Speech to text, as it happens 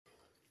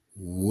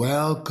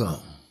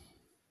Welcome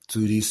to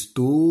the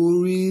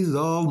stories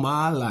of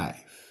my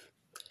life,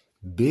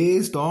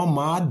 based on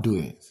my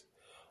doings,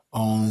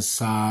 on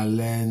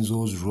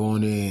Silenzo's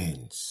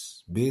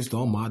runnings, based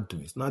on my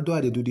doings. Now, do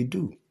I do the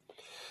do?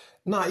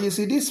 Now, you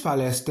see, this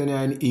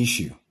Palestinian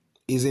issue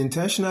is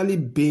intentionally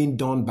being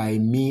done by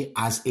me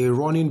as a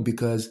running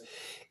because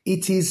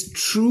it is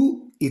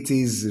true, it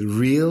is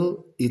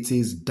real, it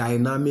is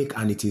dynamic,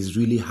 and it is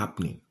really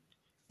happening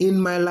in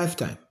my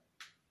lifetime.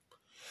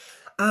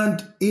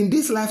 And in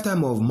this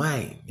lifetime of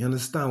mine, you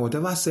understand,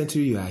 whatever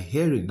century you are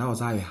hearing, that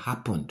was how it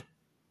happened.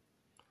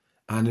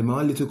 And in my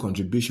own little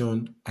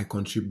contribution, I'm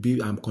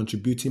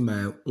contributing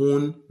my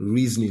own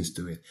reasonings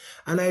to it.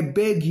 And I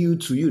beg you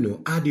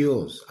to, add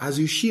yours as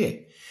you share.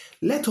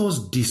 Let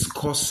us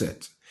discuss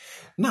it.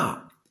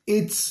 Now,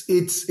 it's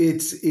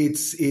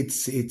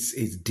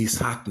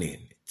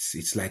disheartening.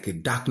 It's like a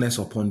darkness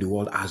upon the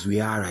world as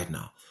we are right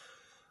now.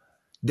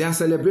 There are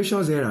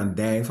celebrations here and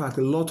there, in fact,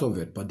 a lot of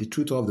it. But the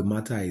truth of the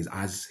matter is,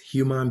 as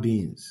human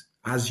beings,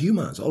 as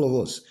humans, all of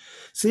us,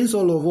 since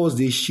all of us,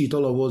 they shit,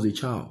 all of us, they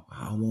chow.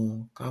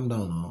 Calm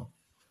down now.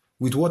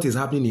 With what is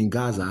happening in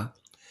Gaza,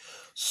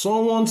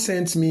 someone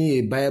sent me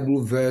a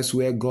Bible verse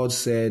where God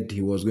said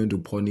he was going to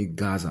punish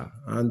Gaza.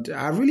 And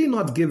I've really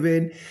not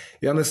given,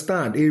 you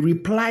understand, a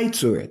reply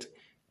to it.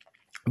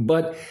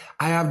 But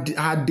I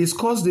had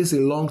discussed this a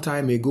long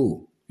time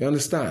ago. You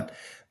understand?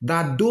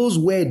 That those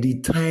were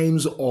the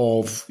times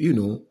of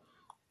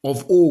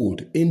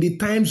old. In the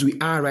times we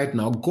are right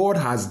now, God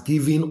has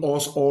given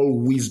us all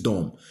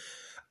wisdom.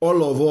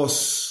 All of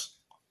us,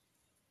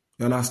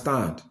 you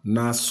understand?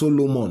 Now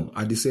Solomon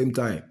at the same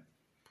time.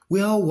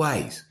 We are all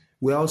wise.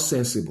 We are all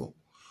sensible.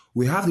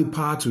 We have the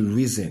power to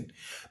reason.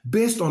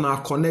 Based on our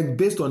connect,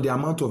 based on the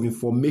amount of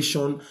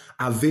information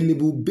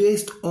available,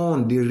 based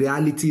on the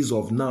realities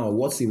of now,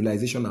 what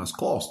civilization has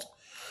caused.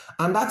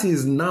 And that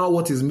is now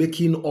what is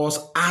making us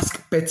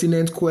ask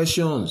pertinent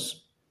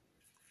questions.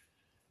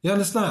 You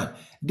understand?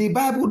 The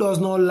Bible does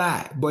not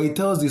lie, but it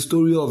tells the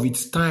story of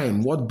its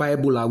time. What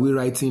Bible are we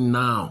writing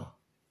now?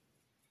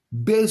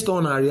 Based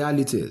on our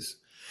realities.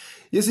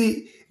 You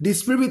see, the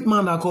spirit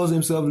man that calls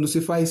himself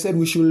Lucifer, he said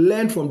we should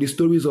learn from the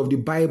stories of the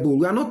Bible.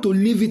 We are not to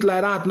leave it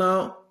like that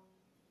now.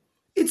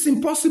 It's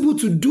impossible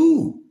to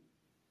do.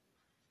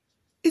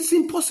 It's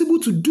impossible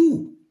to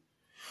do.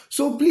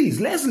 So please,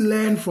 let's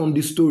learn from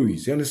the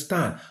stories, you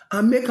understand,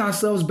 and make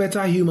ourselves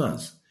better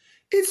humans.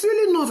 It's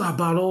really not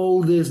about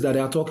all this that they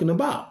are talking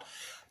about.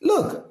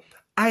 Look,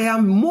 I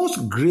am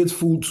most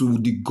grateful to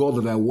the God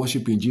that I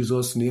worship in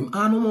Jesus' name.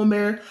 And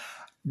man,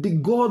 the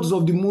gods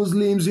of the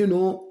Muslims,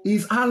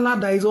 is Allah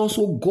that is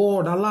also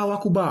God, Allah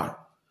Akbar.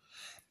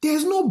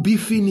 There's no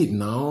beef in it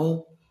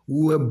now.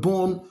 We were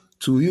born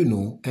to,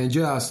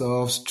 enjoy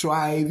ourselves,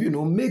 strive,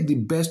 make the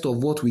best of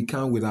what we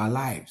can with our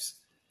lives.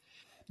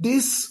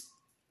 This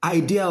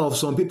idea of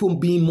some people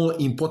being more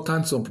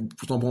important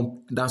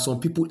than some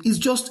people is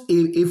just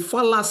a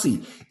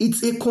fallacy.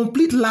 It's a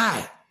complete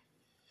lie.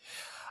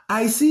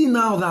 I see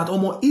now that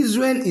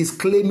Israel is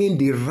claiming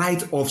the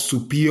right of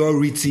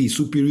superiority.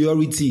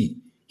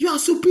 You are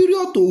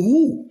superior to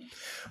who?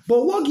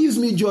 But what gives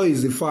me joy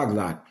is the fact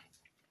that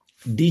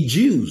the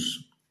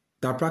Jews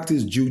that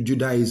practice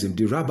Judaism,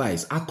 the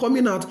rabbis, are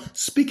coming out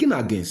speaking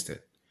against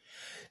it.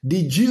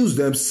 The Jews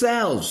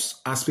themselves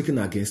are speaking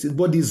against it,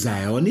 but the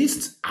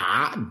Zionists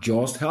are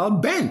just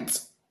hell-bent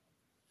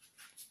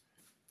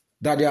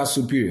that they are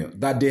superior,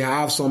 that they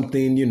have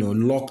something,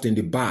 locked in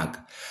the bag.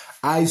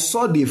 I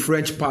saw the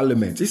French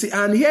parliament. You see,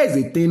 and here's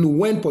the thing,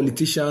 when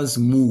politicians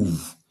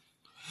move,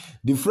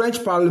 the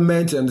French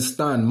parliament, you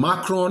understand,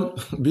 Macron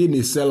being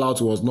a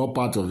sellout was not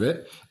part of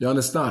it. You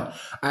understand?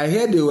 I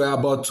heard they were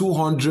about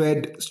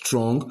 200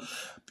 strong.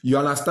 You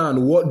understand?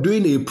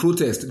 Doing a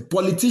protest.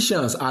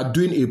 Politicians are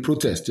doing a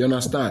protest, you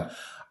understand,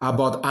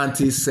 about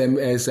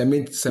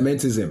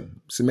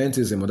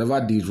Semitism,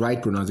 whatever the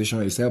right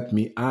pronunciation is. Help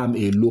me. I'm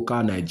a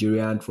local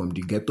Nigerian from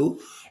the ghetto.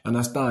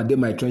 Understand? They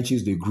my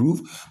trenches, they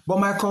groove. But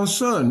my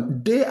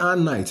concern, day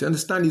and night,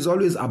 understand, is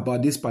always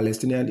about these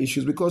Palestinian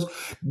issues, because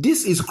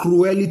this is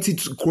cruelty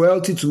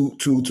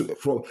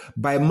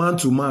by man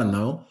to man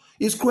now.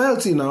 It's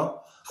cruelty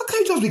now. How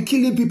can you just be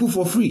killing people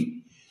for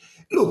free?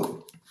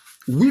 Look,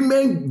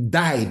 women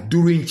die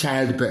during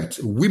childbirth.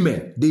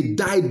 They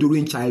die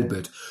during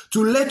childbirth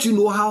to let you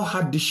know how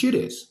hard the shit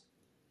is.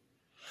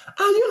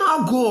 And you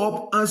now go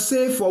up and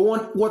say for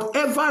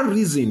whatever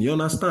reason, you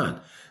understand,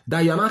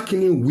 that you're not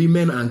killing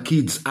women and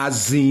kids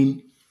as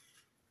in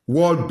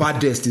world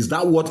baddest. Is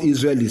that what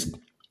Israel is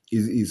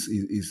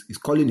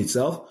calling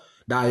itself?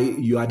 That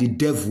you are the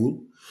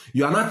devil?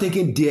 You are not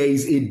thinking there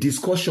is a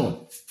discussion.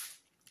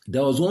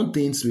 There was one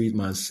thing Spirit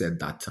Man said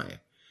that time.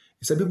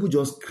 He said people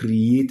just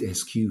create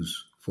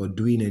excuse for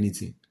doing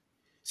anything.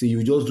 So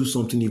you just do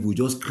something evil,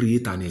 just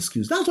create an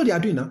excuse. That's what they are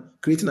doing now,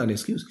 creating an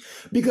excuse.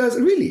 Because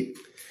really,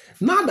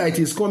 now that it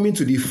is coming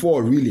to the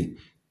fore, really,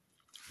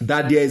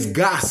 that there is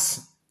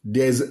gas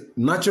There's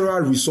natural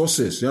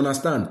resources, you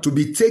understand, to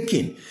be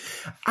taken.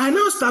 I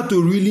now start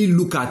to really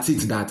look at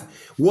it that,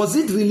 was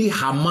it really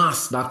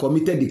Hamas that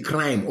committed the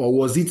crime, or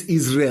was it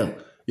Israel,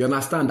 you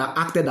understand, that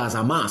acted as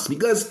Hamas?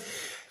 Because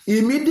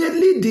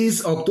immediately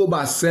this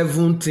October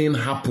 17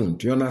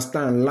 happened, you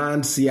understand,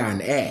 land, sea,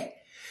 and air.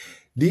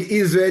 The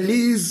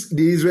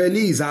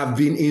Israelis have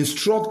been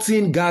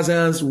instructing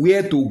Gazans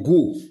where to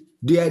go.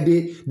 They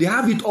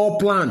have it all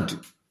planned.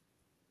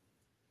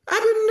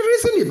 I've been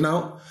reasoning it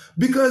now.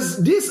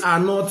 Because these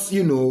are not,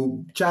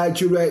 children,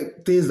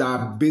 things that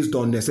are based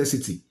on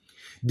necessity.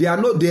 They are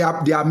not.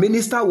 Their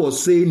minister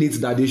was saying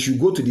it that they should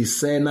go to the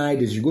Sinai,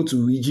 they should go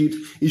to Egypt,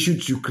 they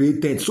should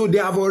create tents. So they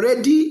have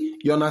already,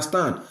 you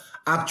understand,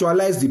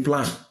 actualized the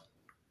plan.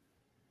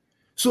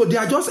 So they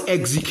are just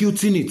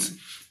executing it.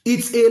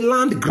 It's a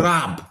land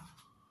grab.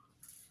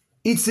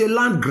 It's a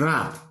land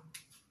grab.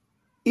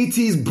 It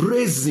is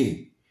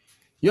brazen.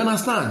 You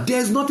understand?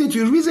 There's nothing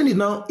to reason it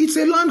now. It's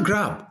a land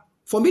grab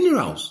for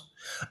minerals.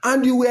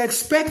 And you will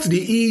expect the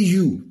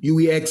EU, you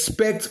will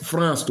expect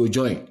France to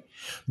join.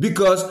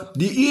 Because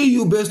the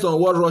EU, based on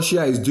what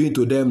Russia is doing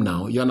to them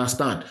now, you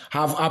understand,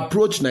 have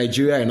approached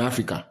Nigeria and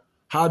Africa.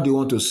 How do you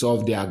want to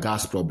solve their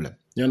gas problem?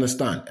 You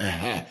understand?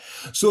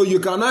 So you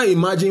cannot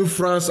imagine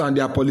France and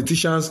their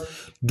politicians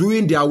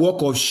doing their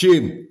work of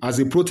shame as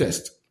a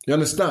protest. You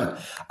understand?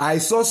 I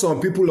saw some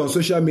people on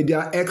social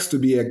media, X to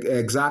be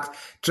exact,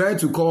 trying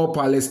to call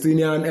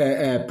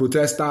Palestinian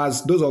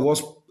protesters, those of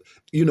us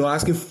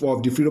asking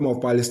for the freedom of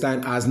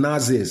Palestine, as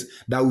Nazis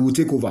that we will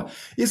take over.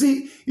 You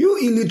see, you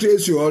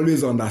illiterates should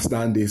always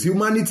understand this.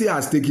 Humanity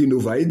has taken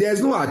over.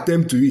 There's no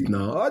attempt to it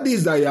now. All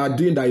this that you are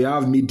doing, that you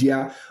have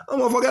media,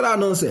 forget that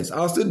nonsense. I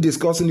was still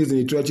discussing this in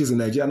the churches in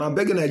Nigeria, and I'm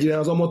begging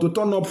Nigerians to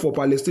turn up for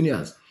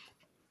Palestinians.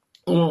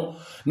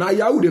 Now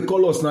Yahoo they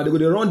call us now, they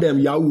run them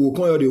Yahoo,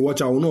 come here, they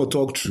watch, I will not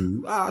talk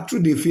true. True,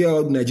 they fear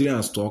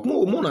Nigerians talk.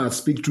 More not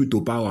speak truth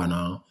to power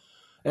now.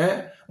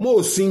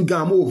 More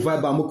singer, more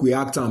vibe, more we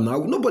act now.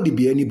 Nobody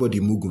be anybody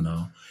mugu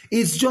now.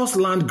 It's just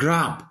land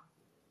grab.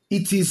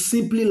 It is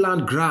simply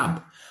land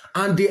grab.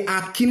 And they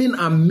are killing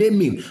and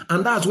maiming.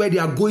 And that's why they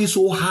are going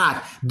so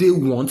hard. They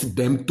want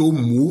them to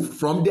move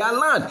from their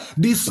land.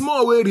 The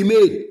small way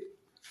remain.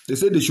 They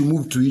say they should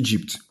move to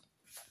Egypt.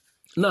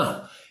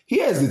 Now,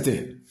 here's the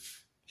thing.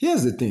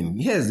 Here's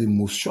the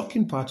most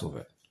shocking part of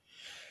it.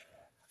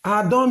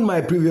 I had done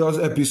my previous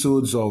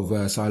episodes of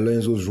Sir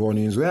Lorenzo's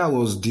Runnings where I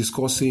was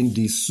discussing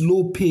the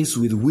slow pace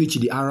with which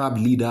the Arab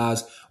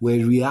leaders were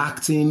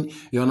reacting,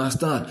 you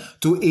understand,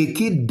 to a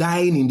kid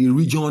dying in the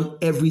region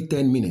every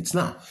 10 minutes.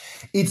 Now,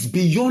 it's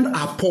beyond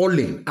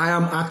appalling. I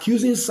am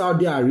accusing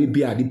Saudi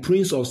Arabia, the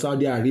prince of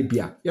Saudi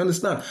Arabia, you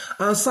understand?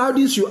 And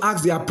Saudis should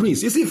ask their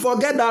prince. You see,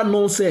 forget that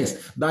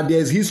nonsense that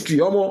there's history.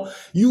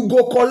 You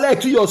go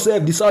collect to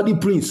yourself the Saudi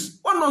prince.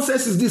 What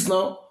nonsense is this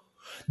now?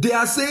 They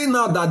are saying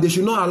now that they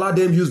should not allow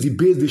them use the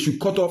base, they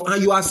should cut off.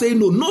 And you are saying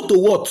no, not to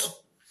what?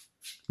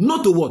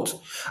 Not to what?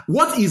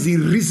 What is the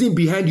reason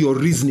behind your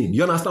reasoning?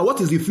 You understand?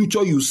 What is the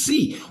future you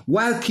see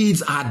while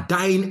kids are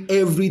dying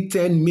every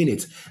 10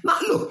 minutes? Now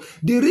look,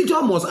 the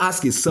region must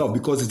ask itself,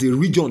 because it's a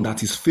region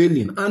that is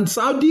failing. And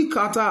Saudi,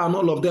 Qatar and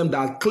all of them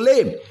that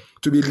claim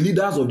to be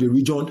leaders of the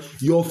region,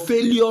 your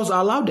failures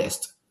are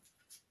loudest.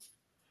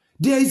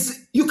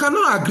 You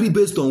cannot agree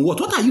based on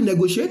what? What are you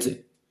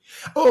negotiating?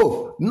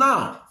 Oh,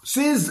 now,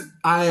 since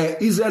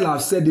Israel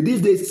have said,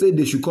 if they say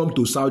they should come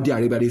to Saudi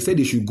Arabia, they said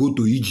they should go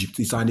to Egypt.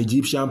 It's an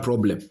Egyptian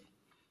problem.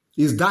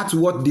 Is that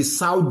what the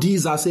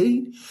Saudis are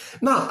saying?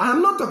 Now,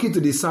 I'm not talking to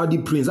the Saudi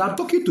prince. I'm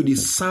talking to the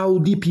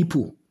Saudi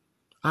people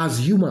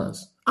as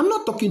humans. I'm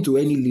not talking to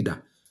any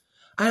leader.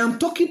 I am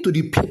talking to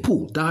the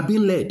people that are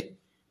being led.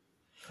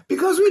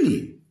 Because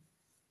really,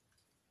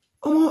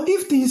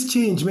 if things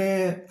change,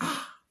 man,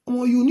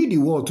 you need the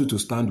world to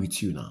stand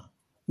with you now.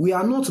 We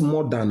are not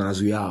modern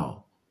as we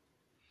are.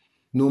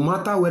 No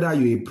matter whether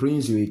you're a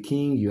prince, you're a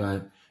king,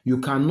 you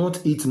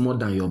cannot eat more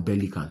than your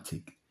belly can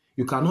take.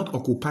 You cannot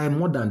occupy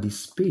more than the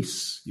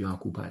space you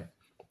occupy.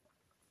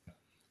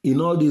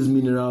 In all these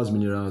minerals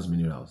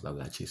that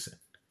we are chasing.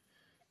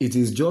 It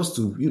is just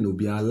to,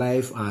 be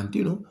alive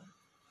and,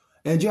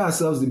 enjoy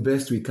ourselves the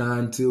best we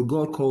can till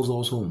God calls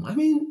us home. I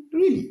mean,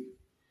 really.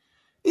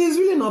 It's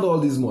really not all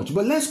this much,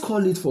 but let's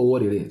call it for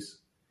what it is.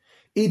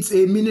 It's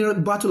a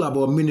battle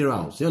about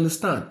minerals, you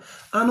understand?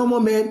 And no more,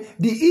 man,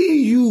 the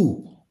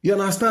EU, you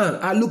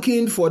understand, are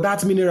looking for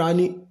that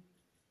mineral.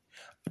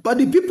 But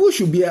the people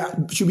should be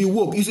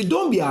woke. You see,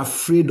 don't be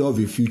afraid of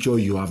a future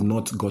you have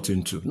not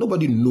gotten to.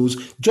 Nobody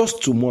knows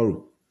just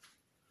tomorrow.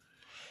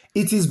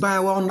 It is by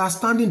our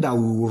understanding that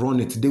we will run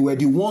it. They were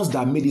the ones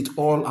that made it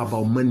all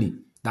about money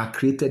that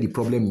created the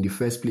problem in the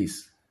first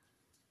place.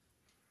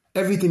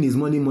 Everything is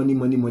money.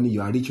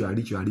 You are rich.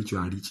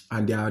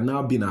 And they are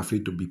now being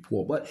afraid to be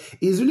poor. But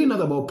it's really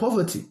not about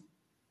poverty.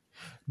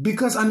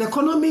 Because an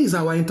economy is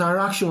our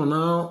interaction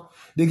now.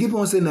 They keep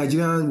on saying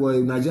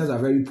Nigerians are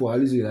very poor.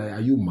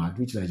 Are you mad?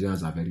 Which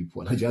Nigerians are very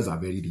poor? Nigerians are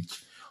very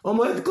rich. I'm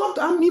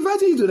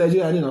inviting you to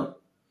Nigeria,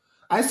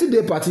 I see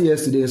the party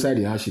yesterday inside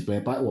the hardship.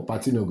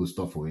 Party no go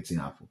stop for waiting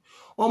happen.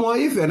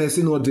 If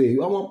NSC no day,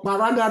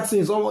 paranga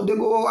things. They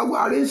go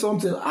arrange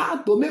something.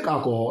 To make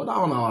alcohol. That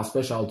one our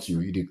specialty.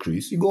 You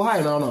decrease. You go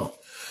high now.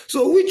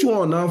 So which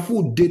one now?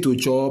 Food day to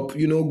chop.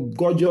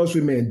 Gorgeous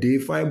women day,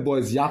 fine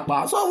boys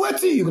yakpa. So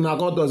waiting you gonna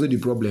come to say the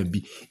problem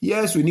be?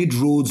 Yes, we need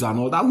roads and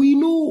all that. We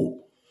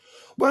know.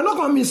 But not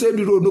come me say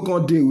the road no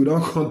come day. We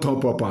don't come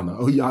top proper now.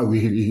 Oh yeah,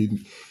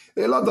 we.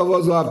 A lot of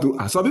us have to.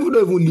 Some people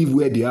don't even live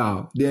where they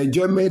are. The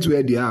enjoyment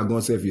where they are,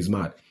 God self is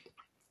mad.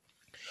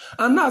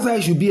 And that's how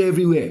it should be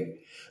everywhere.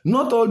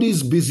 Not all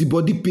these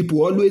busybody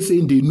people always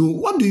saying they know.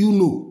 What do you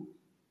know?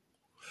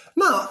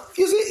 Now,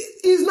 you see,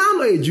 it's now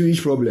not a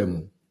Jewish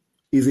problem.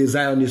 It's a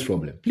Zionist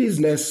problem.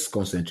 Please, let's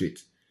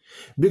concentrate.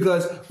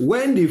 Because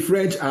when the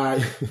French are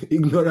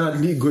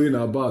ignorantly going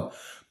about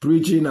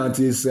preaching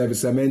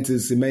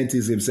anti-Semitism,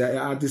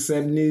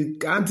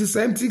 anti-Semitic,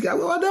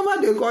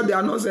 whatever they call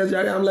their nonsense,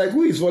 I'm like,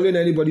 who is following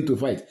anybody to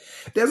fight?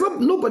 There's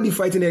nobody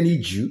fighting any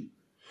Jew.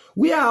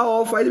 We are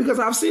all fighting because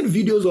I've seen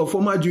videos of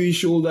former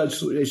Jewish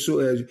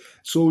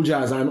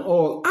soldiers and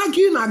all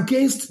arguing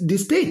against the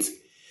state.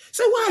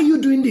 Say, why are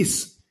you doing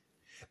this?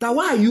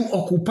 Why are you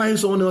occupying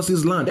someone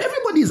else's land?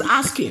 Everybody is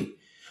asking.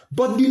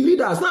 But the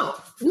leaders, now,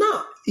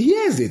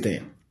 here's the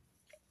thing.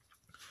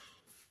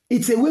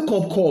 It's a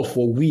wake-up call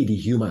for we, the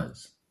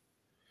humans.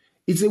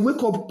 It's a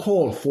wake-up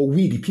call for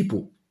we, the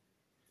people.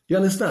 You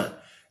understand?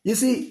 You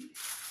see,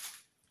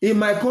 in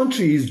my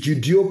country, it's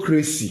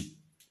Judeocracy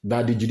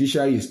that the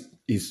judiciary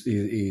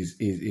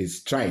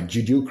is tried.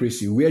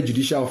 Judeocracy, where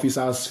judicial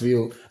officers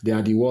feel they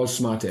are the world's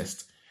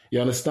smartest. You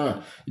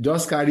understand?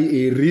 Just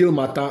carry a real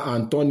matter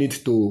and turn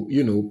it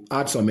to,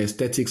 add some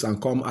aesthetics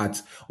and come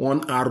at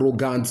one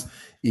arrogant,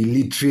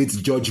 illiterate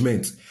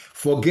judgment.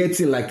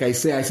 Forgetting, like I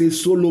say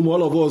Solomon,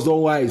 all of us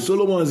don't wise.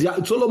 Solomon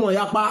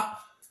Yakpa.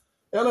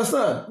 You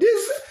understand?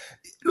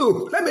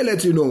 Look, let me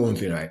let you know one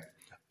thing, right?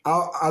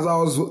 As I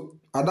was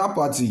at that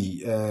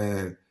party,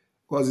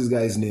 what's this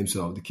guy's name?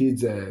 So the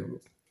kids,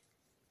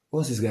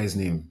 what's this guy's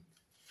name?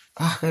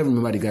 I can't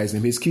remember the guy's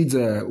name. His kid's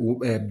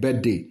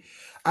birthday.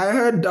 I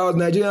heard that was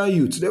Nigerian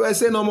youth. They were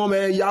saying, no more,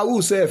 man,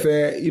 Yahoo self,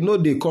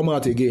 they come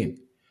out again.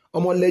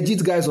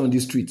 Legit guys on the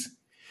street.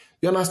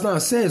 You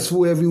understand? Sense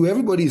for everywhere.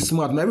 Everybody is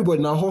smart. Now everybody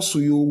now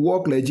hustle. You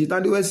work legit.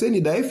 And they were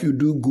saying that if you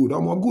do good,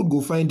 good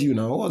go find you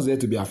now. What's there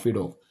to be afraid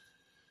of?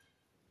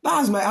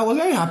 I was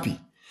very happy.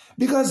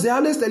 Because they're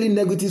always telling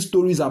negative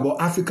stories about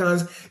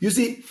Africans. You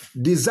see,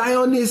 the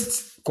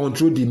Zionists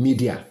control the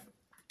media.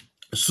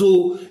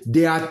 So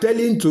they are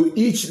telling to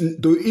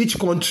each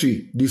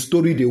country the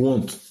story they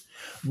want.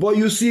 But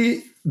you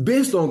see,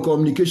 based on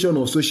communication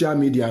of social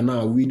media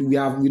now, we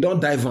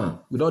don't dive on.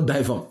 We don't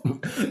dive on.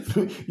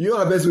 You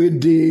are best with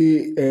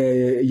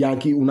the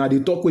Yankee, they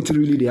talk what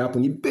really they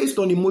happen. Based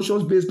on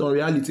emotions, based on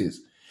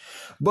realities.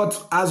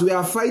 But as we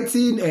are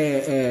fighting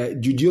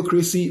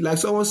Judeocracy, like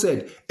someone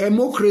said,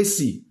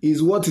 democracy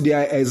is what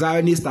the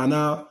Zionists are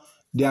now,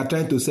 they are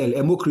trying to sell,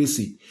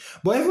 democracy.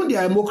 But even the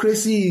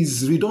democracy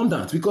is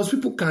redundant because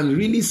people can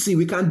really see,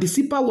 we can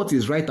decipher what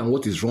is right and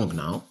what is wrong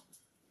now.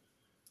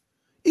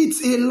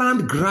 It's a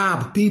land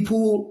grab,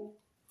 people.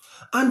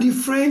 And the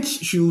French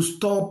should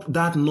stop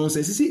that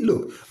nonsense. You see,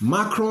 look,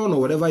 Macron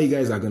or whatever you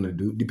guys are going to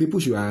do, the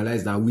people should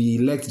realize that we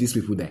elect these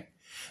people there.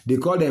 They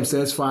call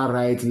themselves far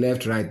right,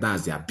 left, right.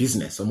 That's their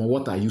business.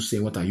 What are you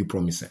saying? What are you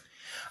promising?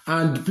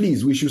 And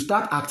please, we should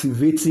start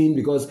activating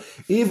because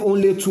if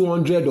only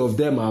 200 of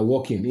them are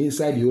working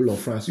inside the whole of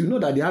France, you know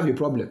that they have a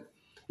problem.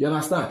 You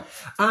understand?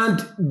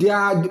 And they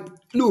are...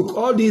 Look,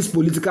 all these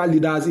political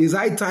leaders, it's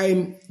high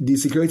time the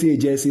security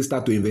agencies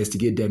start to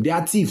investigate them. They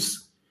are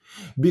thieves.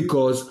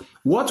 Because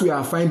what we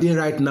are finding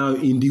right now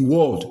in the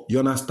world, you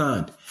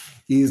understand,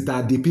 is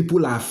that the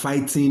people are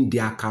fighting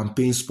their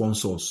campaign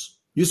sponsors.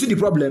 You see the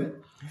problem?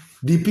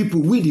 The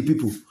people,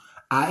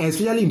 are,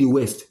 especially in the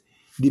West,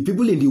 the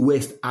people in the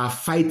West are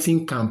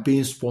fighting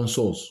campaign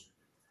sponsors.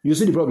 You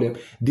see the problem?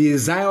 The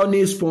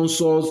Zionist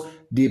sponsors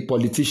the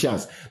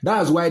politicians.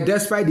 That's why,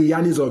 despite the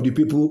yearnings of the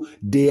people,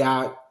 they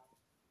are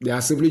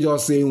simply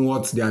just saying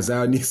what their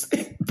Zionist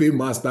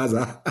paymasters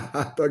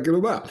are talking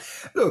about.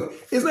 Look,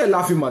 it's not a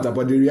laughing matter,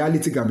 but the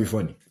reality can be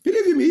funny.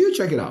 Believe me, you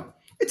check it out.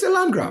 It's a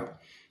land grab.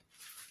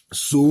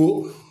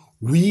 So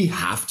we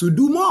have to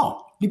do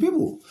more, the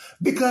people.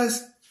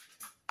 Because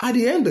at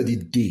the end of the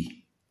day,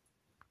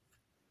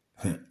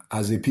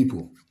 as a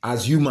people,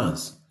 as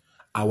humans,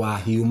 our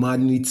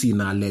humanity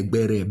na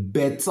legbere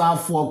better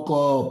fuck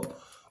up.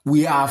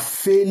 We are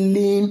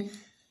failing.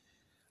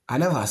 I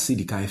never see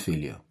the kind of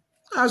failure.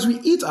 As we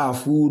eat our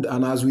food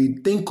and as we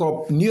think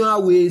up newer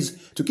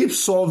ways to keep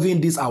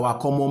solving this our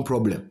common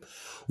problem,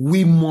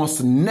 we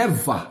must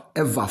never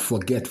ever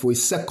forget for a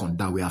second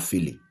that we are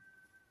failing.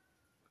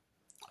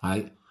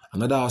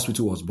 Another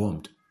hospital was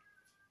bombed.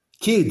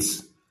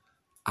 Kids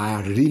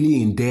are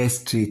really in their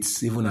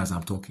streets even as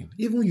I'm talking.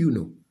 Even you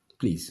know,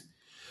 please.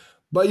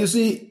 But you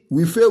see,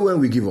 we fail when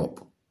we give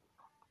up.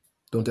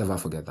 Don't ever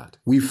forget that.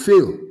 We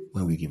fail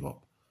when we give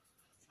up.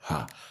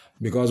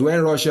 Because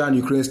when Russia and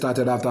Ukraine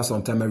started, after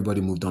some time,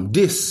 everybody moved on.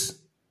 This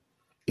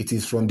It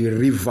is from the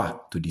river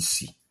to the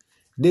sea.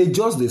 They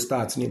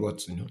start,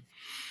 but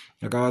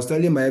like I was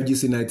telling my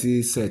FGC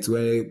 90 set,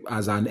 where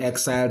as an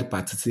exiled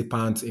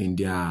participant in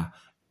their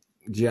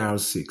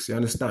GR6, you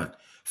understand?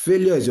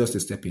 Failure is just a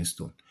stepping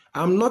stone.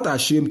 I'm not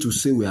ashamed to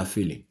say we are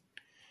failing,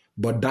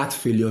 but that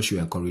failure should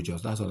encourage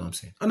us. That's all I'm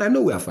saying. And I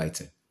know we are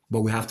fighting,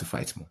 but we have to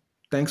fight more.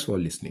 Thanks for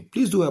listening.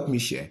 Please do help me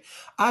share.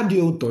 Add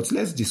your own thoughts.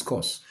 Let's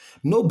discuss.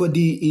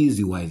 Nobody is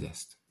the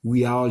wisest.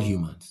 We are all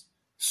humans.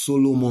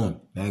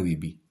 Solomon, there we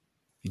be.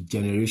 A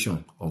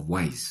generation of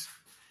wise.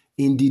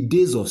 In the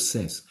days of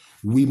sense,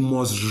 we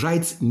must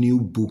write new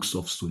books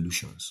of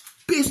solutions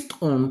based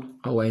on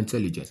our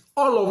intelligence.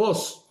 All of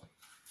us.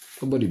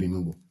 Nobody be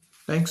movable.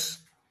 Thanks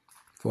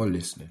for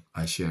listening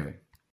and sharing.